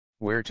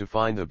Where to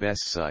find the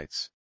best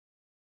sites.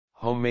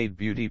 Homemade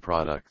beauty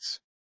products.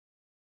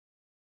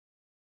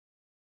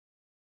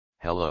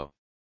 Hello.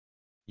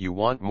 You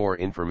want more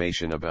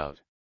information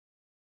about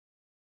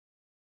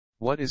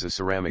what is a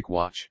ceramic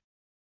watch?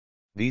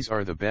 These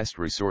are the best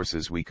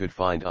resources we could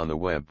find on the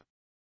web.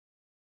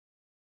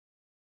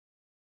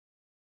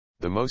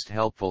 The most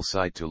helpful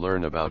site to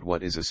learn about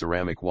what is a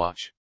ceramic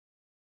watch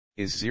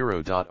is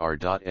zero.r.msn.com.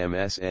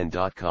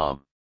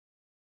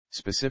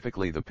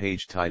 Specifically the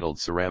page titled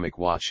Ceramic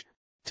Watch,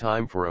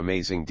 Time for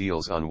Amazing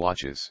Deals on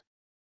Watches.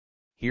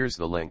 Here's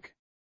the link.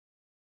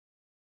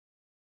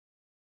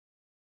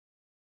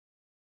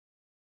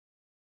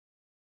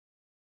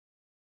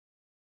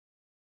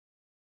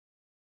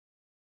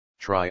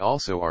 Try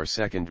also our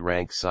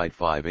second-ranked site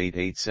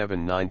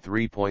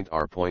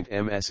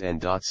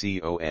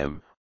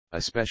 58879.r.msn.com,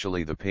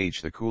 especially the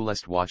page The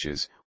Coolest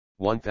Watches,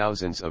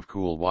 1000s of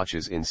cool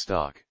watches in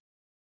stock.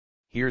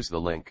 Here's the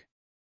link.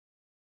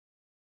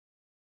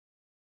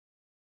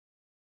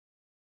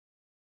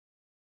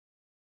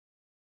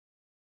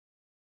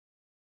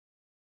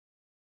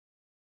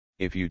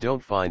 If you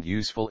don't find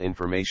useful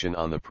information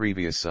on the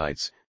previous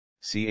sites,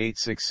 see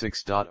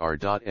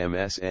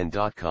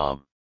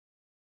 866.r.msn.com.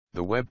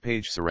 The web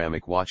page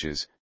Ceramic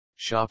Watches,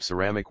 shop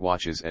ceramic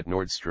watches at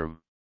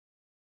Nordstrom.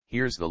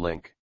 Here's the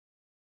link.